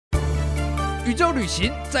宇宙旅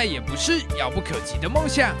行再也不是遥不可及的梦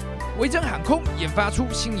想。维珍航空研发出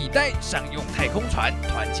新一代商用太空船“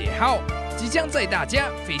团结号”，即将载大家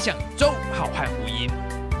飞向宇宙，浩瀚无垠。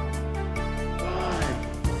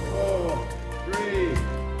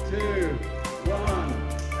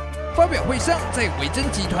发表会上，在维珍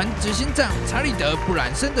集团执行长查理德·布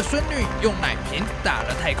兰森的孙女用奶瓶打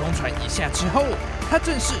了太空船一下之后，他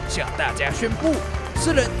正式向大家宣布，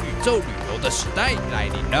私人宇宙旅游的时代来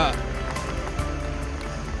临了。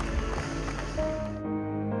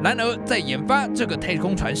然而，在研发这个太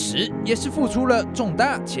空船时，也是付出了重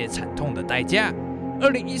大且惨痛的代价。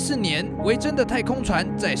2014年，维珍的太空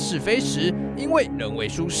船在试飞时，因为人为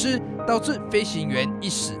疏失，导致飞行员一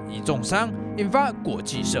死一重伤，引发国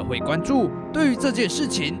际社会关注。对于这件事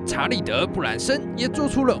情，查理德·布兰森也做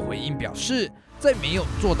出了回应，表示，在没有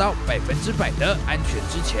做到100%的安全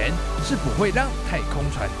之前，是不会让太空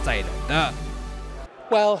船载人的。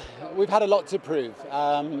Well, we've had a lot to prove.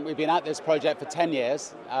 We've been at this project for 10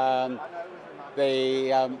 years.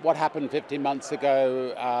 What happened 15 months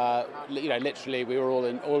ago, literally we were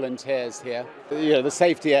all in tears here. The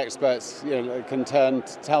safety experts, can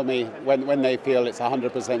tell me when they feel it's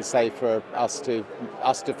 100% safe for us to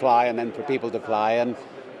fly and then for people to fly.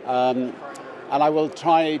 And I will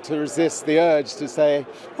try to resist the urge to say,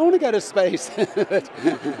 I want to go to space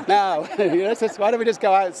now. Why don't we just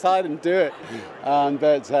go outside and do it?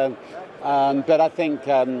 But I think,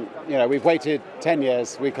 we've waited 10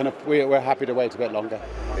 years. We're happy to wait a bit longer.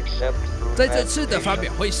 在这次的发表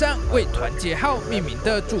会上，为“团结号”命名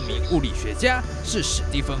的著名物理学家是史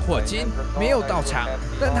蒂芬霍金，没有到场，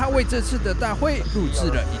但他为这次的大会录制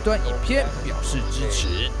了一段影片，表示支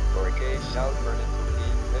持。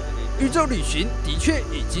宇宙旅行的确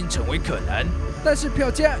已经成为可能，但是票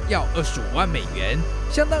价要25万美元，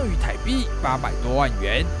相当于台币800多万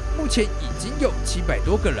元。目前已经有700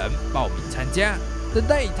多个人报名参加，等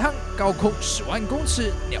待一趟高空10万公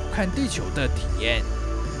尺鸟瞰地球的体验。